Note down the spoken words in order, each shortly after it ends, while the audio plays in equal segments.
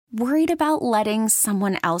Worried about letting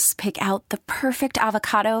someone else pick out the perfect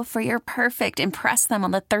avocado for your perfect impress them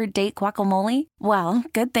on the third date guacamole? Well,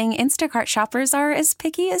 good thing Instacart shoppers are as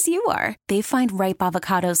picky as you are. They find ripe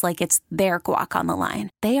avocados like it's their guac on the line.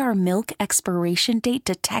 They are milk expiration date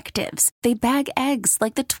detectives. They bag eggs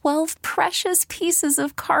like the 12 precious pieces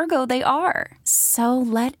of cargo they are. So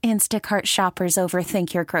let Instacart shoppers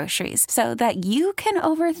overthink your groceries so that you can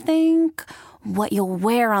overthink what you'll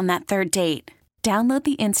wear on that third date. Download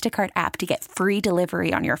the Instacart app to get free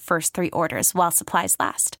delivery on your first 3 orders while supplies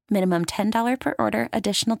last. Minimum $10 per order.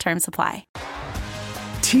 Additional terms apply.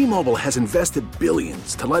 T-Mobile has invested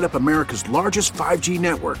billions to light up America's largest 5G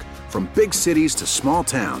network, from big cities to small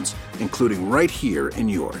towns, including right here in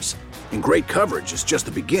yours. And great coverage is just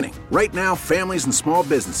the beginning. Right now, families and small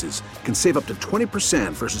businesses can save up to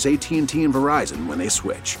 20% versus AT&T and Verizon when they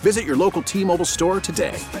switch. Visit your local T-Mobile store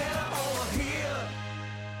today.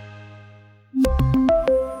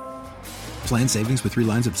 Plan savings with 3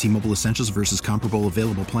 lines of T-Mobile Essentials versus comparable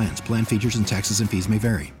available plans. Plan features and taxes and fees may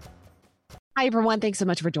vary. Hi, everyone. Thanks so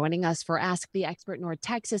much for joining us for Ask the Expert North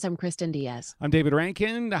Texas. I'm Kristen Diaz. I'm David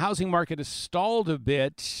Rankin. The housing market has stalled a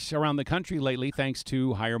bit around the country lately thanks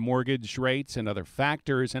to higher mortgage rates and other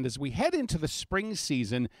factors. And as we head into the spring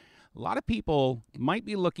season, a lot of people might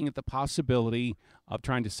be looking at the possibility of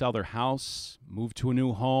trying to sell their house, move to a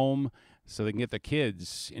new home, so they can get their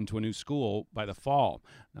kids into a new school by the fall.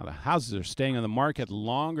 Now, the houses are staying on the market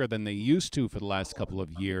longer than they used to for the last couple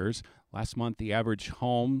of years. Last month, the average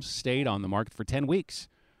home stayed on the market for 10 weeks.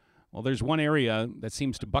 Well, there's one area that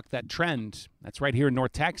seems to buck that trend. That's right here in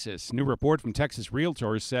North Texas. A new report from Texas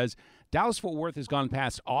Realtors says Dallas-Fort Worth has gone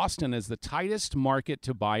past Austin as the tightest market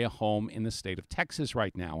to buy a home in the state of Texas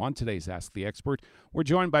right now. On today's Ask the Expert, we're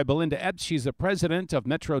joined by Belinda Epps. She's the president of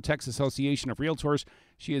MetroTex Association of Realtors.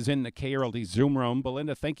 She is in the KRLD Zoom room.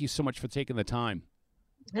 Belinda, thank you so much for taking the time.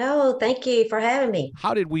 No, thank you for having me.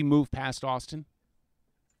 How did we move past Austin?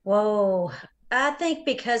 Whoa, I think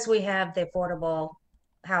because we have the affordable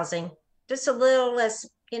housing, just a little less,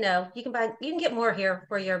 you can get more here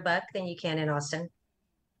for your buck than you can in Austin.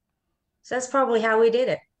 So that's probably how we did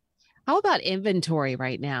it. How about inventory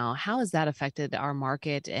right now? How has that affected our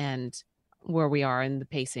market and where we are in the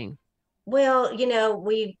pacing? Well,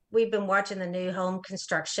 we've been watching the new home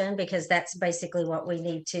construction because that's basically what we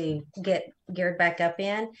need to get geared back up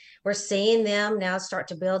in. We're seeing them now start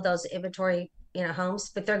to build those inventory,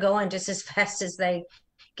 homes, but they're going just as fast as they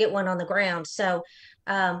get one on the ground. So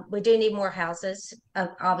we do need more houses.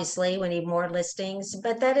 Obviously, we need more listings,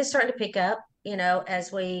 but that is starting to pick up.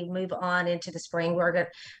 As we move on into the spring,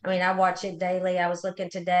 I watch it daily. I was looking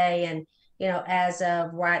today, and as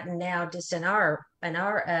of right now, just in our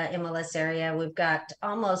MLS area, we've got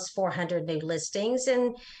almost 400 new listings,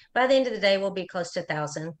 and by the end of the day, we'll be close to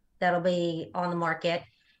 1,000 that'll be on the market.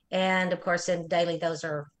 And of course, in daily, those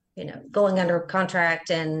are going under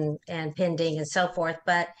contract and pending and so forth.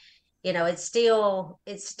 But it's still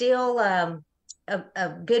a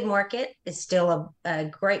good market. It's still a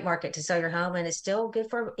great market to sell your home, and it's still good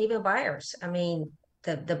for even buyers. I mean,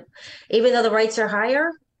 the even though the rates are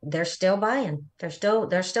higher, they're still buying. They're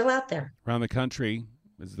still out there. Around the country,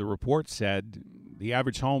 as the report said, the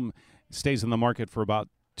average home stays on the market for about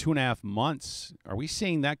 2.5 months. Are we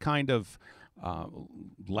seeing that kind of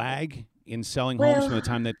lag in selling homes from the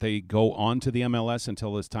time that they go on to the MLS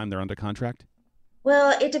until this time they're under contract?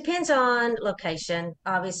 Well, it depends on location,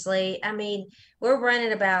 obviously. I mean, we're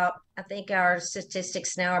running about, I think our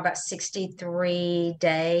statistics now are about 63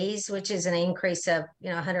 days, which is an increase of,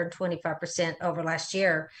 125% over last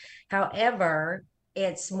year. However,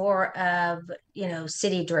 it's more of,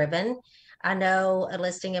 city driven. I know a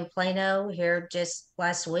listing in Plano here just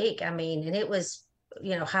last week. And it was,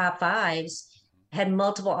 high fives, had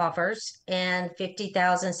multiple offers and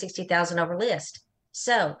 50,000, 60,000 over list.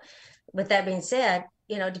 So, with that being said,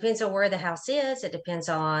 it depends on where the house is. It depends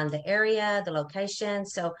on the area, the location.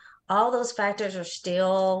 So all those factors are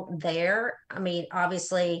still there.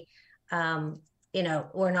 Obviously, we're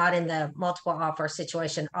not in the multiple offer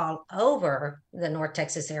situation all over the North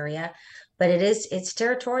Texas area, but it's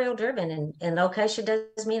territorial driven, and location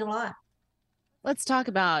does mean a lot. Let's talk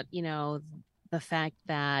about, the fact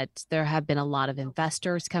that there have been a lot of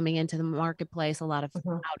investors coming into the marketplace, a lot of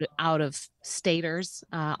out of staters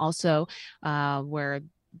also where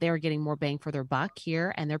they're getting more bang for their buck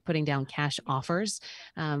here, and they're putting down cash offers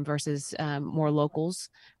versus more locals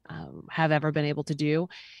have ever been able to do.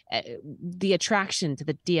 The attraction to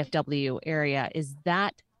the DFW area, is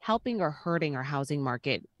that helping or hurting our housing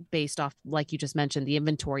market based off, like you just mentioned, the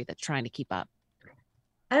inventory that's trying to keep up?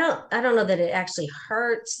 I don't know that it actually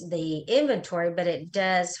hurts the inventory, but it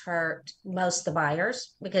does hurt most of the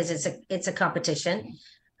buyers because it's a competition.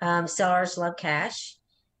 Sellers love cash.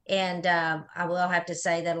 And I will have to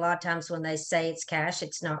say that a lot of times when they say it's cash,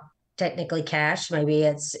 it's not technically cash. Maybe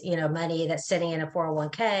it's, money that's sitting in a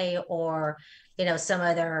 401k or, some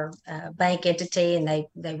other bank entity, and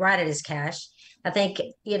they write it as cash. I think,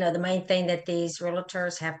 the main thing that these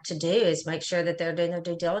realtors have to do is make sure that they're doing their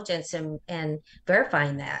due diligence and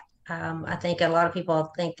verifying that. I think a lot of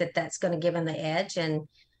people think that that's going to give them the edge. And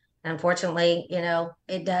unfortunately,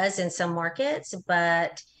 it does in some markets,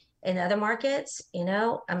 but in other markets,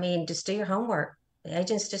 just do your homework. The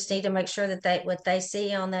agents just need to make sure that what they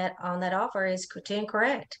see on that offer is true and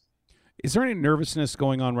correct. Is there any nervousness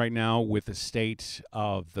going on right now with the state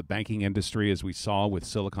of the banking industry, as we saw with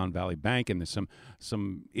Silicon Valley Bank, and there's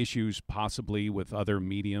some issues possibly with other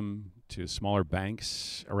medium to smaller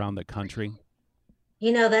banks around the country?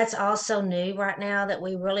 That's also new right now that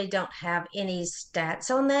we really don't have any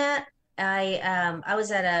stats on that. I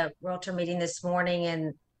was at a realtor meeting this morning, and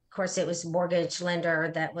of course it was a mortgage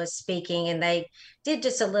lender that was speaking, and they did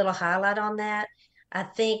just a little highlight on that. I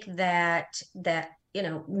think that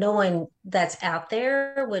knowing that's out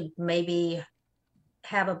there would maybe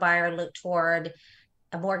have a buyer look toward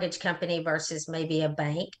a mortgage company versus maybe a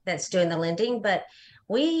bank that's doing the lending. But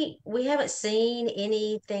we haven't seen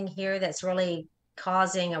anything here that's really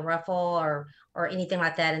causing a ruffle or anything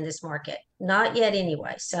like that in this market. Not yet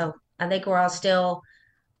anyway. So I think we're all still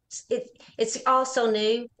it's all so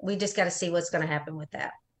new. We just got to see what's going to happen with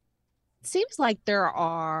that. It seems like there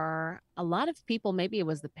are a lot of people, maybe it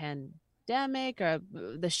was the pandemic or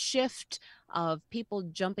the shift of people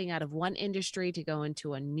jumping out of one industry to go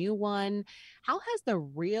into a new one. How has the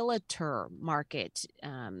realtor market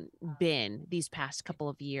been these past couple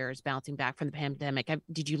of years, bouncing back from the pandemic?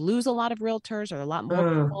 Did you lose a lot of realtors, or a lot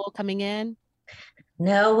more people coming in?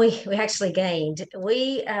 No, we actually gained.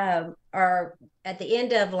 We are at the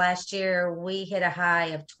end of last year, we hit a high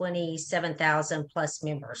of 27,000 plus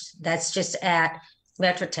members. That's just at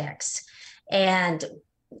MetroTex. And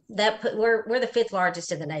we're the fifth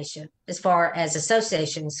largest in the nation as far as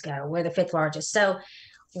associations go. We're the fifth largest. So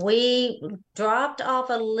we dropped off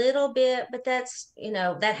a little bit, but that's,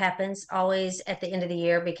 that happens always at the end of the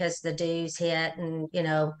year because the dues hit and,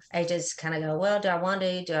 agents kind of go, well, do I want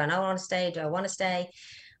to, do I not want to stay? Do I want to stay?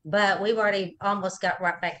 But we've already almost got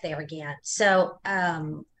right back there again. So,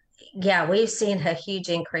 yeah, we've seen a huge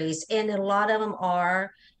increase, and a lot of them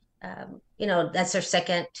are, that's their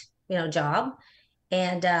second, job.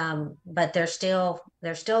 And but they're still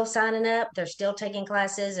signing up, they're still taking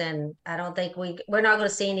classes, and I don't think we're not going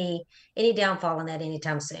to see any downfall in that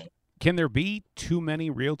anytime soon. Can there be too many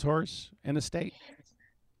realtors in a state?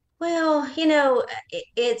 Well,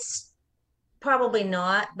 it's probably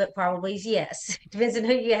not, but probably yes. Depends on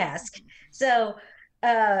who you ask. So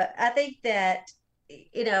I think that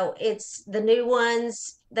it's the new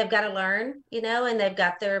ones, they've got to learn, and they've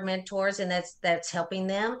got their mentors, and that's helping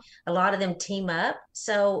them. A lot of them team up,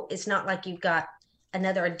 so it's not like you've got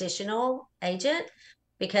another additional agent,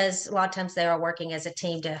 because a lot of times they are working as a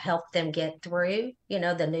team to help them get through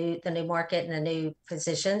the new market and the new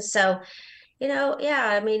positions. So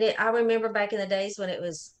yeah, I remember back in the days when it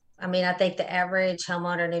was, I think the average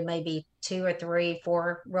homeowner knew maybe 2 or 3,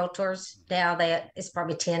 4 realtors. Now it's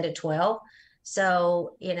probably 10 to 12.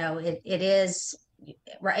 So, it is,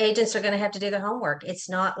 agents are going to have to do their homework. It's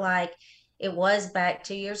not like it was back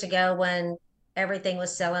 2 years ago when everything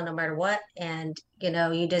was selling no matter what. And,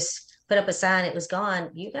 you just put up a sign, it was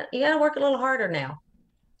gone. You got to work a little harder now.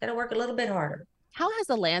 Got to work a little bit harder. How has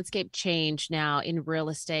the landscape changed now in real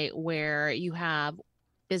estate, where you have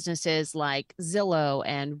businesses like Zillow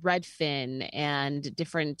and Redfin and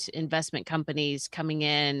different investment companies coming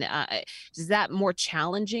in? Is that more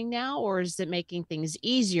challenging now, or is it making things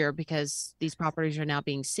easier because these properties are now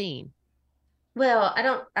being seen? Well, I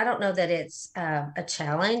don't know that it's a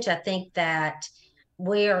challenge. I think that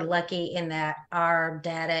we are lucky in that our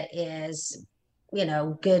data is,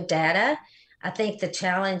 good data. I think the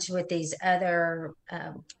challenge with these other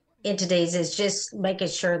entities is just making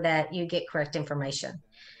sure that you get correct information.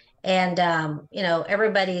 And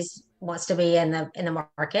everybody's wants to be in the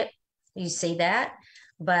market. You see that,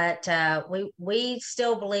 but we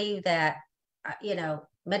still believe that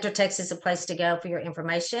MetroTex is a place to go for your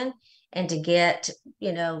information and to get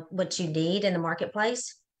what you need in the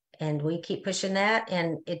marketplace. And we keep pushing that,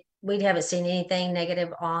 and we haven't seen anything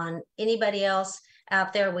negative on anybody else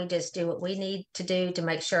out there. We just do what we need to do to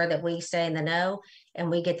make sure that we stay in the know and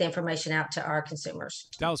we get the information out to our consumers.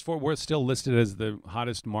 Dallas-Fort Worth still listed as the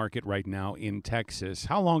hottest market right now in Texas.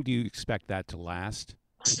 How long do you expect that to last?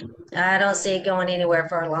 I don't see it going anywhere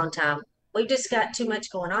for a long time. We've just got too much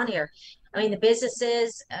going on here. I mean, the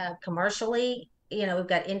businesses, commercially, we've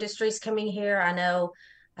got industries coming here. I know,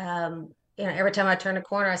 every time I turn a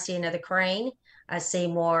corner, I see another crane. I see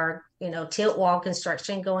more, tilt wall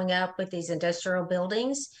construction going up with these industrial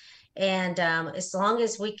buildings. And as long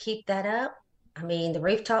as we keep that up, I mean, the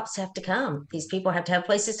rooftops have to come. These people have to have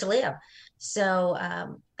places to live. So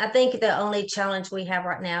I think the only challenge we have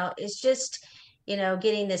right now is just,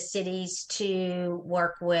 getting the cities to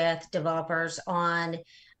work with developers on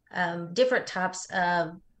different types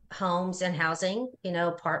of homes and housing,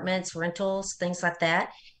 apartments, rentals, things like that.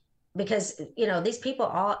 Because, these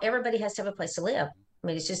people everybody has to have a place to live. I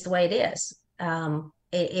mean, it's just the way it is.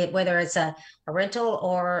 Whether it's a rental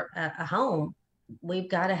or a home, we've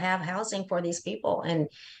got to have housing for these people. And,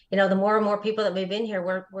 the more and more people that move in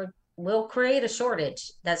here, we'll create a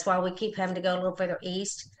shortage. That's why we keep having to go a little further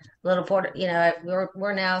east, a little further,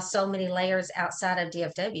 we're now so many layers outside of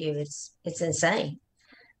DFW. It's insane.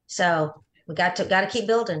 So we got to keep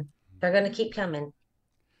building. They're going to keep coming.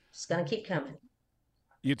 It's going to keep coming.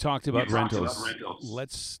 You talked about rentals.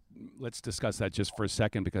 Let's discuss that just for a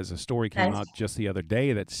second, because a story came out just the other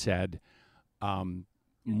day that said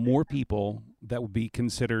more people that would be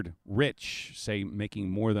considered rich, say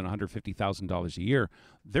making more than $150,000 a year,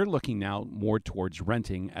 they're looking now more towards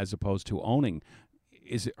renting as opposed to owning.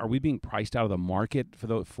 Are we being priced out of the market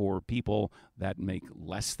for people that make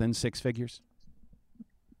less than six figures?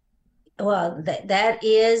 Well, that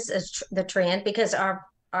is the trend, because our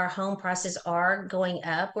home prices are going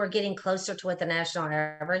up. We're getting closer to what the national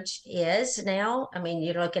average is now. I mean,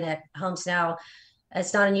 you're looking at homes now.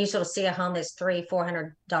 It's not unusual to see a home that's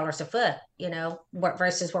 $300-400 a foot,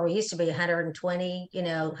 versus where we used to be $120,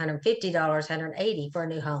 $150, $180 for a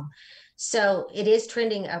new home. So it is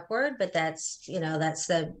trending upward, but that's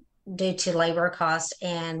due to labor costs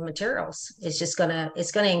and materials. It's going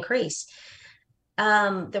to increase.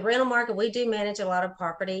 The rental market, we do manage a lot of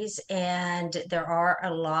properties, and there are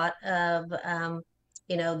a lot of,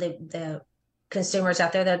 the consumers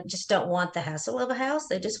out there that just don't want the hassle of a house.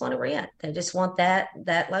 They just want to rent. They just want that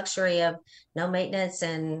luxury of no maintenance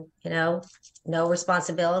and, no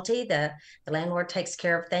responsibility. The landlord takes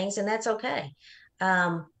care of things, and that's okay.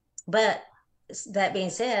 But that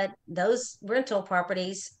being said, those rental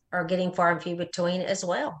properties are getting far and few between as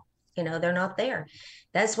well. They're not there.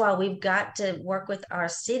 That's why we've got to work with our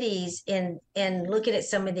cities in looking at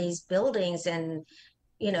some of these buildings and,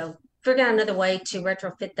 figure out another way to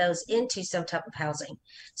retrofit those into some type of housing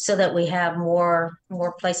so that we have more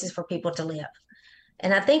places for people to live.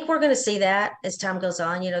 And I think we're going to see that as time goes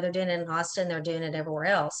on. They're doing it in Austin, they're doing it everywhere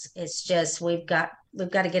else. It's just we've got to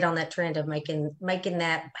get on that trend of making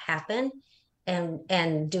that happen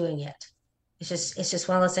and doing it. It's just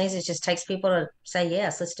one of those things. It just takes people to say,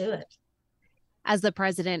 yes, let's do it. As the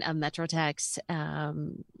president of MetroTex,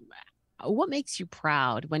 what makes you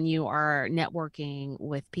proud when you are networking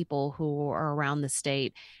with people who are around the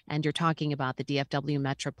state and you're talking about the DFW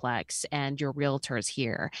Metroplex and your realtors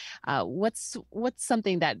here? What's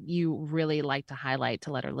something that you really like to highlight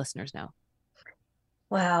to let our listeners know?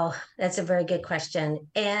 Wow, that's a very good question.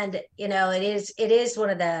 And, it is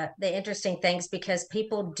one of the interesting things, because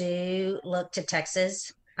people do look to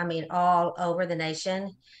Texas. I mean, all over the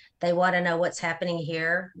nation. They want to know what's happening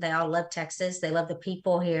here. They all love Texas. They love the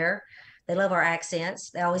people here. They love our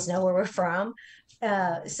accents. They always know where we're from.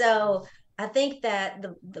 So I think that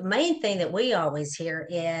the main thing that we always hear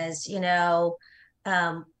is, y'all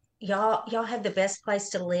have the best place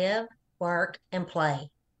to live, work, and play.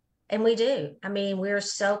 And we do. I mean, we're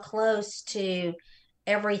so close to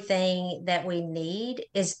everything that we need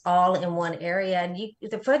is all in one area. And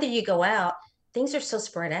the further you go out, things are so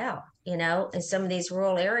spread out, in some of these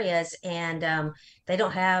rural areas, and they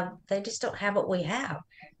just don't have what we have.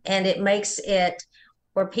 And it makes it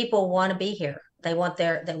where people want to be here. They want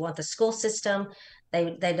the school system.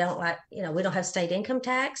 They don't like, we don't have state income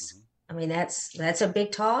tax. I mean, that's a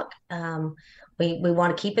big talk. We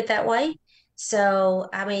want to keep it that way. So,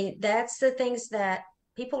 I mean, that's the things that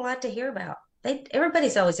people like to hear about.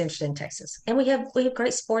 Everybody's always interested in Texas, and we have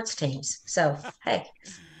great sports teams. So, hey,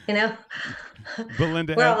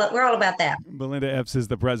 Belinda, we're all about that. Belinda Epps is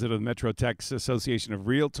the president of the MetroTex Association of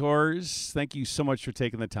Realtors. Thank you so much for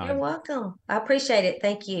taking the time. You're welcome. I appreciate it.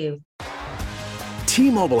 Thank you.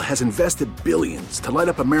 T-Mobile has invested billions to light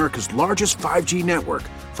up America's largest 5G network,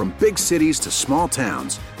 from big cities to small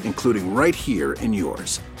towns, including right here in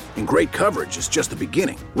yours. And great coverage is just the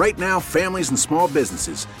beginning. Right now, families and small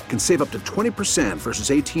businesses can save up to 20%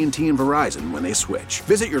 versus AT&T and Verizon when they switch.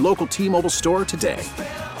 Visit your local T-Mobile store today.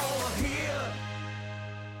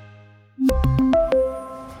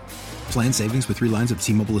 Plan savings with 3 lines of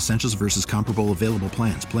T-Mobile Essentials versus comparable available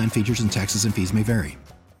plans. Plan features and taxes and fees may vary.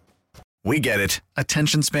 We get it.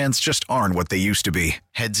 Attention spans just aren't what they used to be.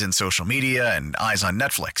 Heads in social media and eyes on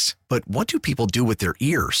Netflix. But what do people do with their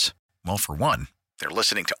ears? Well, for one, they're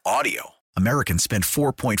listening to audio. Americans spend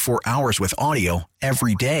 4.4 hours with audio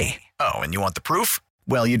every day. Oh, and you want the proof?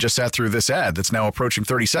 Well, you just sat through this ad that's now approaching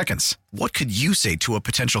 30 seconds. What could you say to a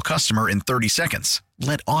potential customer in 30 seconds?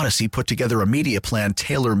 Let Odyssey put together a media plan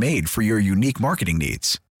tailor-made for your unique marketing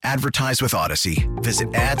needs. Advertise with Odyssey.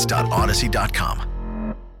 Visit ads.odyssey.com.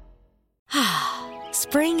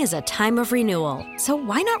 Spring is a time of renewal, so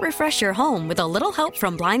why not refresh your home with a little help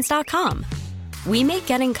from Blinds.com? We make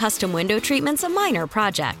getting custom window treatments a minor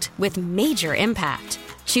project with major impact.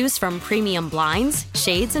 Choose from premium blinds,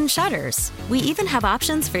 shades, and shutters. We even have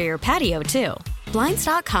options for your patio, too.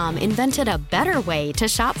 Blinds.com invented a better way to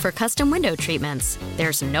shop for custom window treatments.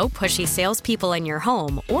 There's no pushy salespeople in your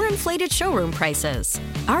home or inflated showroom prices.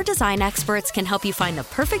 Our design experts can help you find the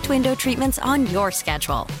perfect window treatments on your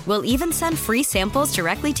schedule. We'll even send free samples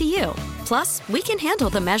directly to you. Plus, we can handle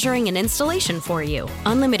the measuring and installation for you.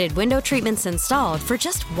 Unlimited window treatments installed for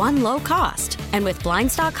just one low cost. And with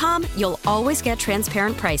Blinds.com, you'll always get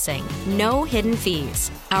transparent pricing. No hidden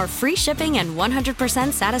fees. Our free shipping and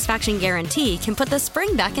 100% satisfaction guarantee can put the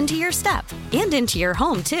spring back into your step and into your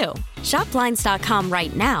home, too. Shop Blinds.com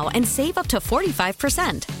right now and save up to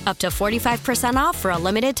 45%. Up to 45% off for a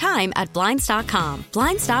limited time at Blinds.com.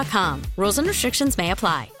 Blinds.com. Rules and restrictions may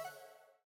apply.